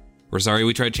 We're sorry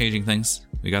we tried changing things.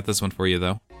 We got this one for you,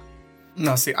 though.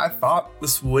 No, see, I thought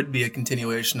this would be a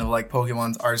continuation of like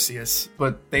Pokemon's Arceus,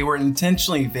 but they were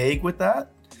intentionally vague with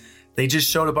that. They just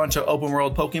showed a bunch of open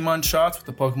world Pokemon shots with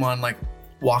the Pokemon like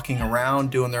walking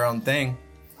around doing their own thing.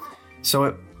 So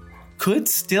it could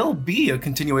still be a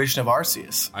continuation of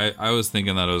Arceus. I was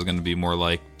thinking that it was going to be more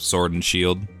like Sword and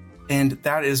Shield. And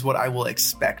that is what I will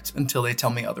expect until they tell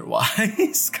me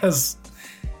otherwise. Because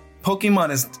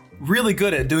Pokemon is really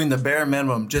good at doing the bare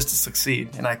minimum just to succeed.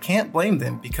 And I can't blame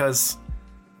them because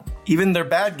even their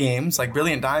bad games like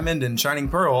Brilliant Diamond and Shining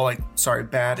Pearl,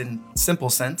 bad in simple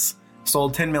sense,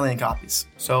 sold 10 million copies.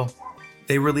 So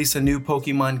they release a new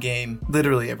Pokemon game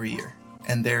literally every year.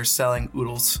 And they're selling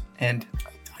oodles. And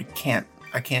I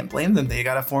can't blame them. They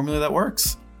got a formula that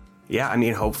works. Yeah, I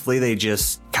mean, hopefully they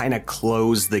just kind of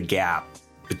close the gap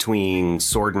between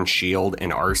Sword and Shield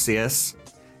and Arceus.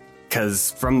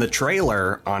 Because from the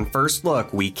trailer, on first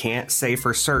look, we can't say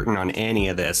for certain on any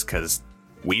of this because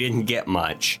we didn't get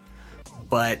much.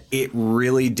 But it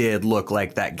really did look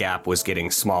like that gap was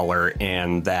getting smaller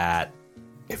and that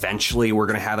eventually we're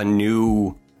going to have a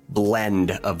new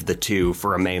blend of the two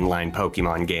for a mainline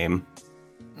Pokemon game.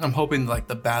 I'm hoping like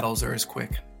the battles are as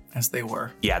quick as they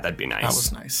were. Yeah, that'd be nice. That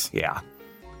was nice. Yeah.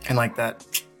 And like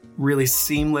that really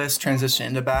seamless transition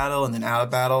into battle and then out of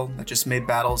battle that just made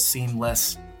battles seem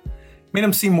less, made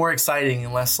them seem more exciting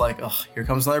and less like, oh, here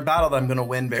comes another battle that I'm going to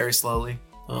win very slowly.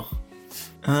 Ugh.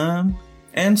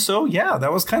 And so, yeah,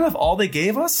 that was kind of all they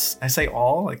gave us. I say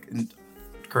all, like in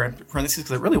current parentheses,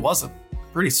 because it really was a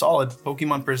pretty solid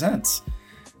Pokemon Presents.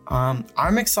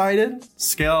 I'm excited.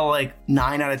 Scale like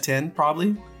 9 out of 10,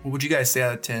 probably. What would you guys say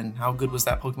out of 10? How good was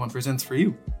that Pokemon Presents for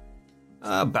you?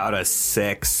 About a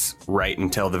 6 right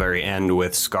until the very end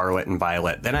with Scarlet and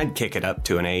Violet. Then I'd kick it up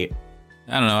to an 8.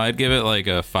 I don't know. I'd give it like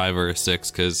a 5 or a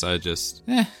 6 because I just,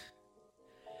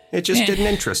 It just didn't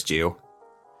interest you.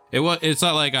 It's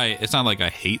not like I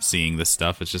hate seeing this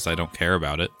stuff. It's just I don't care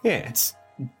about it. Yeah. It's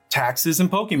taxes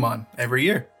and Pokemon every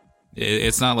year.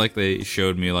 It's not like they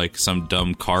showed me like some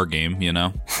dumb car game,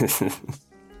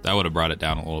 That would have brought it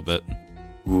down a little bit.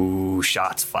 Ooh,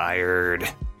 shots fired.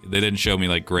 They didn't show me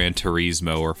like Gran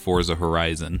Turismo or Forza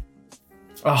Horizon.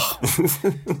 Oh,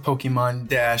 Pokemon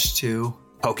Dash 2.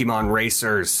 Pokemon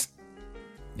Racers.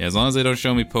 Yeah, as long as they don't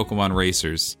show me Pokemon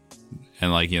Racers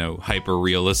and like, hyper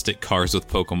realistic cars with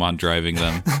Pokemon driving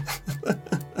them.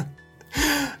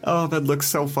 Oh, that looks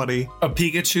so funny. A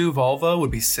Pikachu Volvo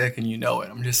would be sick and you know it.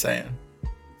 I'm just saying.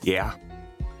 Yeah.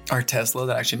 Or Tesla,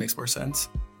 that actually makes more sense.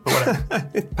 But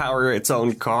whatever. Power its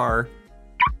own car.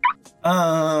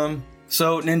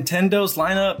 So Nintendo's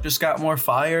lineup just got more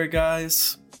fire,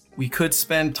 guys. We could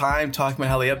spend time talking about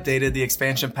how they updated the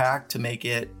expansion pack to make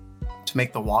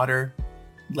the water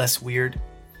less weird.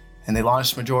 And they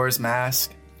launched Majora's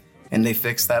Mask. And they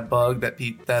fixed that bug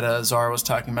that Zara was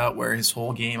talking about where his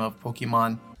whole game of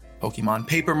Pokemon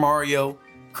Paper Mario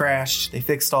crashed. They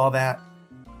fixed all that.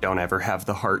 Don't ever have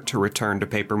the heart to return to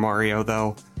Paper Mario,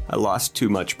 though. I lost too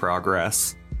much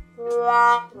progress.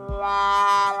 All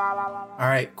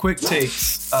right, quick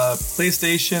takes.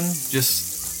 PlayStation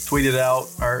just tweeted out,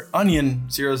 or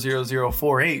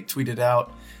Onion00048 tweeted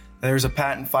out, there's a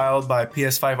patent filed by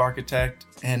PS5 architect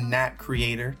and NAT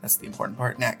creator, that's the important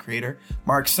part, NAT creator,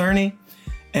 Mark Cerny,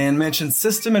 and mentioned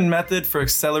system and method for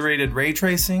accelerated ray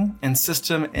tracing and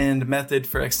system and method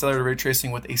for accelerated ray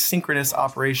tracing with asynchronous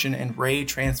operation and ray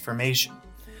transformation.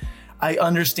 I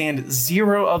understand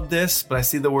zero of this, but I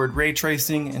see the word ray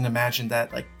tracing and imagine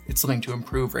that like it's something to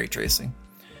improve ray tracing.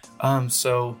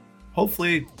 So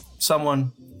hopefully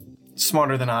someone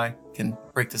smarter than I can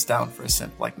break this down for a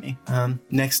simp like me.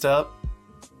 Next up,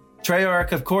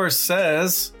 Treyarch, of course,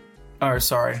 says, or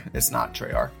sorry, it's not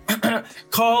Treyarch.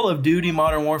 Call of Duty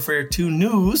Modern Warfare 2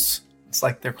 news. It's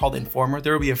like they're called Informer.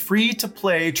 There will be a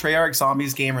free-to-play Treyarch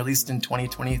Zombies game released in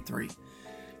 2023.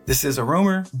 This is a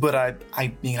rumor, but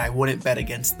I mean, I wouldn't bet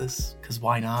against this, because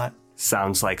why not?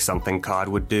 Sounds like something COD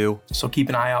would do. So keep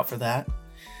an eye out for that.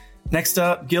 Next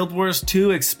up, Guild Wars 2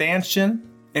 expansion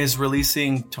is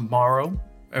releasing tomorrow.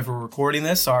 If we're recording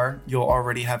this, you'll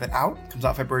already have it out. It comes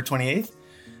out February 28th.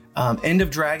 End of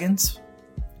Dragons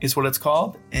is what it's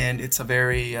called, and it's a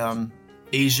very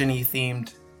Asian-y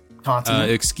themed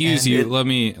continent. Excuse And you. Let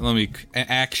me.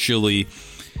 Actually,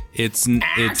 it's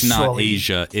not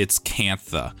Asia. It's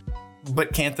Cantha.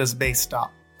 But Cantha's base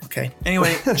stop. Okay.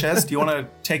 Anyway, Ches, do you want to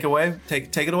take it away?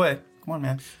 Take it away. Come on,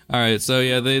 man. All right. So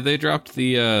yeah, they dropped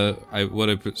the what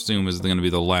I presume is going to be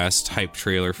the last hype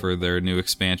trailer for their new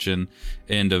expansion,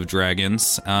 End of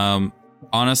Dragons.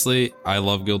 Honestly, I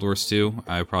love Guild Wars 2.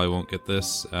 I probably won't get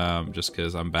this just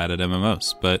because I'm bad at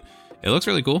MMOs, but it looks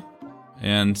really cool.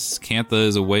 And Cantha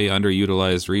is a way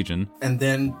underutilized region. And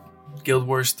then Guild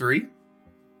Wars 3,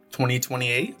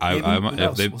 2028.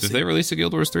 If they release a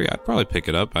Guild Wars 3, I'd probably pick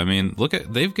it up. I mean,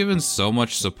 they've given so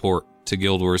much support to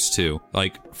Guild Wars 2,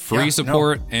 like free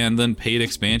support and then paid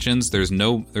expansions. There's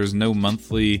no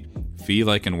monthly fee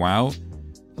like in WoW.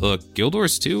 Look, Guild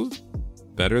Wars 2,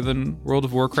 better than World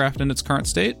of Warcraft in its current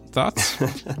state. Thoughts?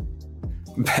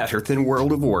 Better than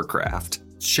World of Warcraft.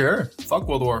 Sure. Fuck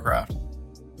World of Warcraft.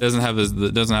 Doesn't have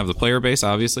the player base,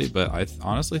 obviously, but I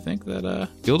honestly think that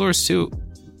Guild Wars 2,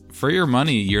 for your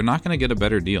money, you're not going to get a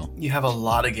better deal. You have a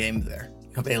lot of games there.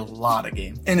 You have a lot of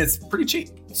games, and it's pretty cheap.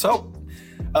 So,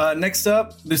 next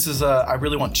up, this is I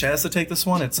really want Ches to take this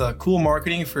one. It's cool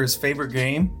marketing for his favorite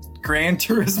game, Gran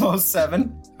Turismo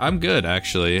 7. I'm good,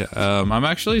 actually. I'm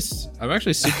actually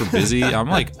super busy. I'm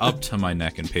like up to my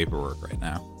neck in paperwork right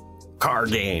now. Car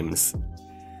games.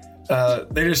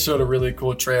 They just showed a really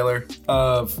cool trailer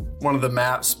of one of the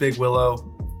maps, Big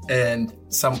Willow, and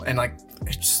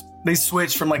they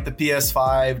switched from like the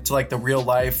PS5 to like the real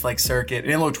life like circuit,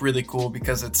 and it looked really cool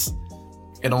because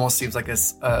it almost seems like a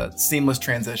seamless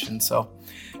transition. So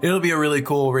it'll be a really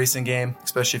cool racing game,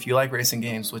 especially if you like racing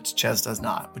games, which Ches does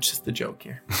not, which is the joke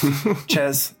here.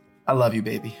 Ches, I love you,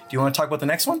 baby. Do you want to talk about the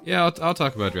next one? Yeah, I'll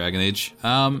talk about Dragon Age.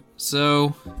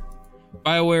 So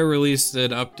BioWare released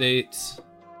an update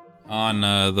on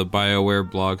the BioWare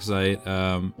blog site,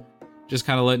 just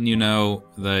kind of letting you know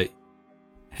that,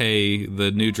 hey,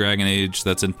 the new Dragon Age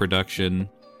that's in production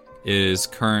is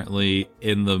currently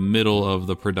in the middle of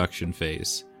the production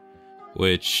phase,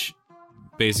 which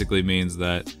basically means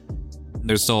that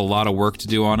there's still a lot of work to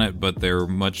do on it, but they're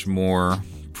much more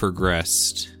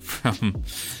progressed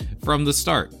from the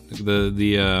start.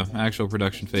 The actual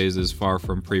production phase is far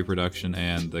from pre-production,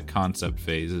 and the concept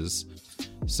phase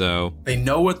so they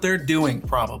know what they're doing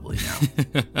probably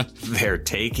now. They're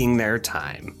taking their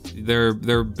time.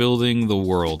 They're building the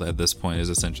world at this point is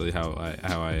essentially how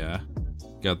I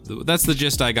got. That's the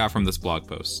gist I got from this blog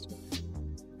post.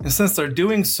 And since they're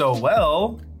doing so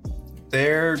well,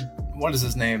 what is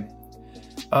his name?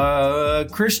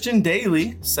 Christian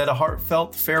Daly said a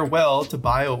heartfelt farewell to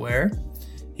BioWare.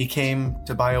 He came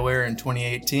to BioWare in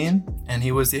 2018, and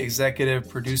he was the executive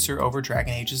producer over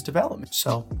Dragon Age's development.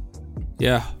 So,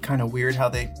 yeah, kind of weird how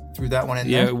they threw that one in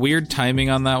there. Yeah, weird timing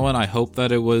on that one. I hope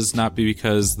that it was not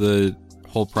because the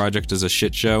whole project is a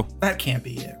shit show. That can't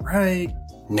be it, right?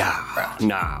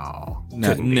 No,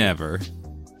 Never.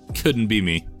 Couldn't be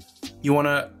me. You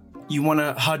wanna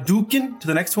Hadouken to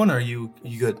the next one, or are you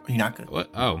good? Are you not good? What?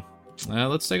 Oh.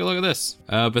 Let's take a look at this.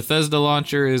 Bethesda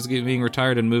launcher is being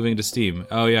retired and moving to Steam.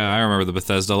 Oh yeah, I remember the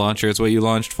Bethesda launcher. It's what you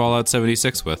launched Fallout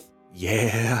 76 with.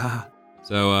 Yeah.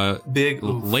 So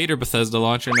later Bethesda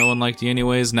launcher, no one liked you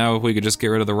anyways. Now if we could just get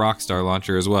rid of the Rockstar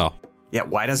launcher as well. Yeah,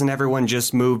 why doesn't everyone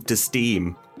just move to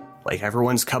Steam? Like,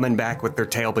 everyone's coming back with their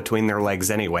tail between their legs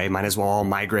anyway. Might as well all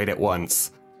migrate at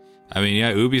once. I mean,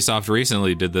 yeah, Ubisoft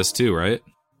recently did this too, right?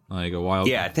 Like a while.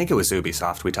 Yeah, I think it was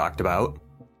Ubisoft we talked about.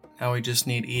 Now we just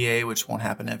need EA, which won't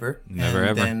happen ever. Never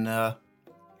ever. And then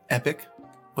Epic,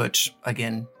 which,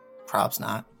 again, props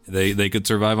not. They could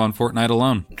survive on Fortnite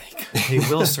alone. They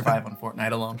will survive on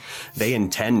Fortnite alone. They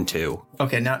intend to.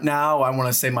 Okay, now I want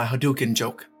to say my Hadouken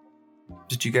joke.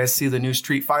 Did you guys see the new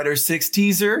Street Fighter 6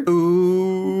 teaser?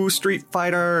 Ooh, Street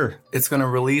Fighter. It's going to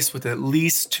release with at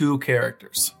least 2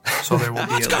 characters. So there will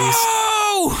be at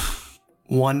least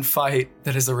one fight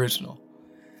that is original.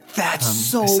 That's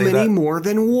so many more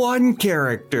than one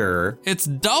character. It's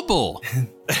double.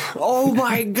 Oh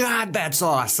my god, that's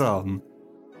awesome.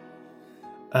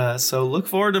 So look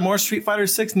forward to more Street Fighter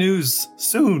 6 news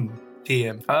soon,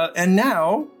 TM. And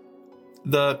now,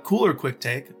 the cooler quick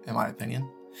take, in my opinion.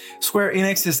 Square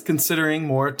Enix is considering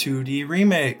more 2D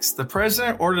remakes. The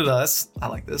president ordered us, I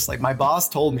like this, like my boss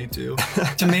told me to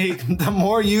make the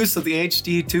more use of the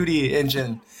HD 2D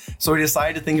engine. So we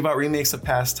decided to think about remakes of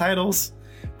past titles.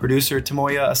 Producer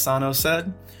Tomoya Asano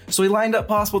said. So he lined up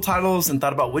possible titles and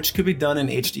thought about which could be done in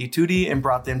HD 2D and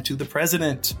brought them to the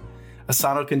president.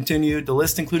 Asano continued, the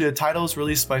list included titles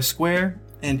released by Square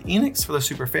and Enix for the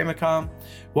Super Famicom,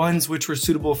 ones which were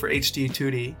suitable for HD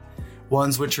 2D,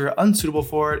 ones which are unsuitable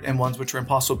for it, and ones which are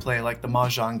impossible to play, like the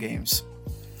Mahjong games.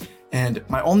 And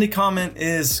my only comment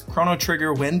is Chrono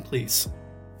Trigger win, please.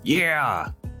 Yeah.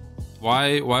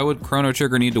 Why would Chrono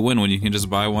Trigger need to win when you can just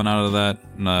buy one out of that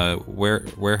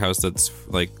warehouse that's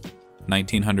like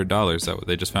 $1,900 that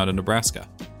they just found in Nebraska?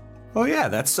 Oh yeah,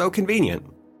 that's so convenient.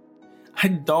 I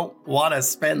don't want to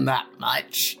spend that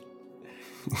much.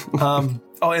 And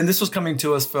this was coming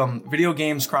to us from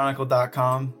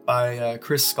VideoGamesChronicle.com by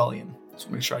Chris Scullion. So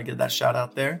make sure I get that shout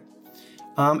out there.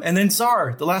 And then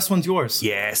Czar, the last one's yours.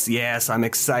 Yes, I'm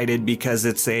excited because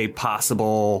it's a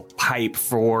possible hype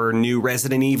for new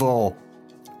Resident Evil.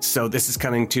 So this is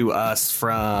coming to us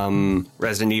from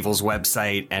Resident Evil's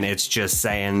website, and it's just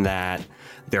saying that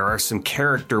there are some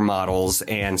character models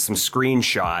and some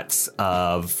screenshots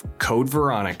of Code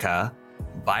Veronica,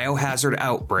 Biohazard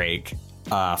Outbreak,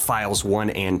 Files 1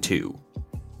 and 2.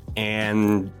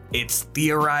 And it's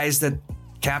theorized that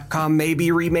Capcom may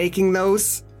be remaking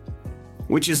those,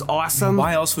 which is awesome.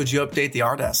 Why else would you update the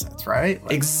art assets, right?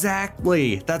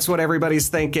 Exactly. That's what everybody's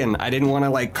thinking. I didn't want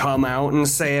to come out and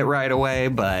say it right away,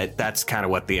 but that's kind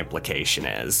of what the implication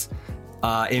is.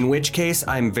 In which case,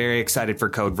 I'm very excited for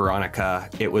Code Veronica.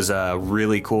 It was a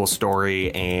really cool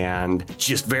story and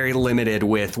just very limited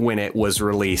with when it was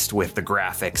released with the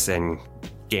graphics and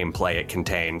gameplay it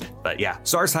contained. But yeah,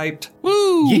 Czar's hyped.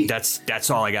 Woo! Yeah, that's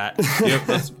all I got. Yep.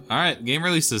 All right, game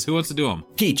releases. Who wants to do them?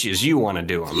 Peaches, you want to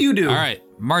do them. You do. All right,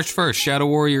 March 1st, Shadow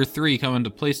Warrior 3 coming to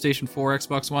PlayStation 4,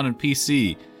 Xbox One, and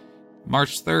PC.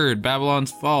 March 3rd,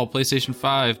 Babylon's Fall, PlayStation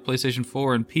 5, PlayStation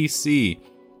 4, and PC.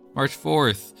 March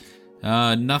 4th,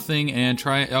 nothing and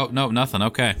try. Oh no, nothing.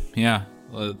 Okay, yeah.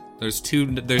 There's two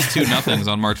nothings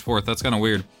on March 4th. That's kind of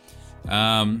weird.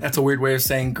 That's a weird way of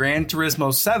saying Gran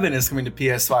Turismo 7 is coming to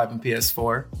PS5 and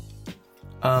PS4.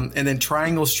 And then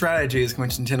Triangle Strategy is coming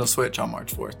to Nintendo Switch on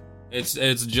March 4th.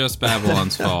 It's just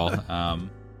Babylon's Fall.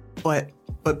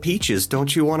 But Peaches,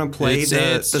 don't you want to play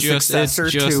the successor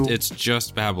to... It's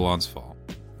just Babylon's Fall.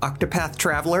 Octopath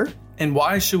Traveler? And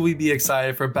why should we be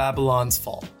excited for Babylon's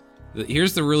Fall?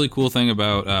 Here's the really cool thing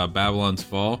about Babylon's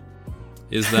Fall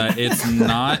is that it's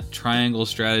not Triangle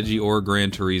Strategy or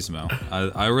Gran Turismo.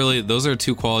 I really, those are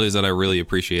two qualities that I really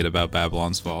appreciate about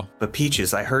Babylon's Fall. But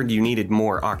Peaches, I heard you needed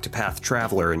more Octopath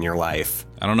Traveler in your life.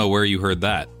 I don't know where you heard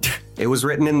that. It was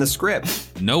written in the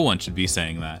script. No one should be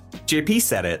saying that. JP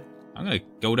said it. I'm going to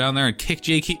go down there and kick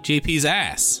JP's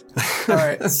ass. All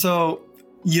right, so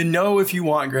if you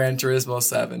want Gran Turismo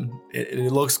 7,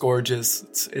 it looks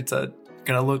gorgeous. It's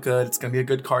gonna look good. It's gonna be a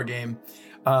good car game.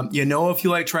 If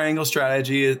you like Triangle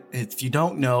Strategy, if you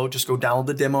don't know, just go download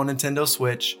the demo on Nintendo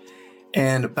Switch.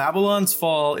 And Babylon's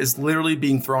Fall is literally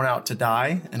being thrown out to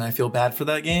die, and I feel bad for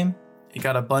that game. It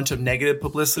got a bunch of negative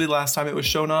publicity last time it was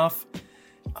shown off.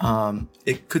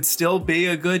 It could still be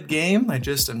a good game. I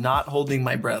just am not holding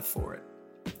my breath for it.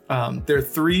 These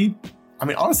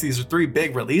are 3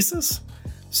 big releases.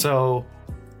 So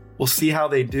we'll see how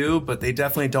they do, but they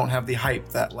definitely don't have the hype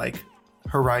that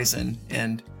Horizon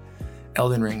and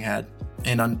Elden Ring had,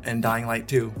 and Dying Light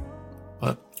 2.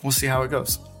 But we'll see how it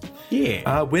goes.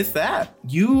 Yeah. With that,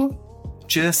 you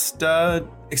just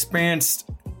experienced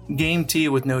Game T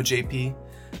with no JP.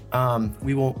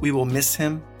 We will miss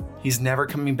him. He's never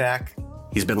coming back.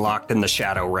 He's been locked in the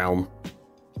Shadow Realm,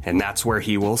 and that's where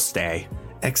he will stay.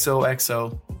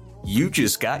 XOXO. You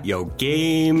just got your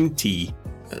Game T.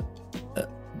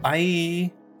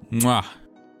 Bye. Mwah.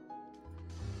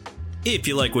 If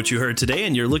you like what you heard today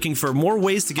and you're looking for more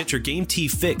ways to get your Game T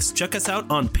fix, check us out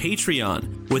on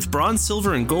Patreon. With bronze,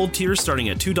 silver, and gold tiers starting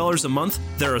at $2 a month,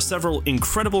 there are several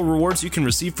incredible rewards you can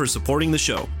receive for supporting the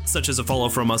show, such as a follow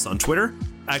from us on Twitter,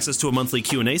 access to a monthly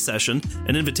Q&A session,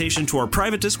 an invitation to our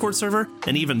private Discord server,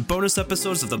 and even bonus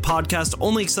episodes of the podcast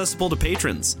only accessible to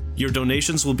patrons. Your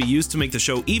donations will be used to make the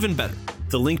show even better.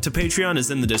 The link to Patreon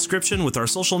is in the description with our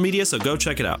social media, so go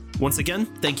check it out. Once again,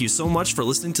 thank you so much for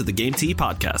listening to the Game T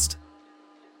podcast.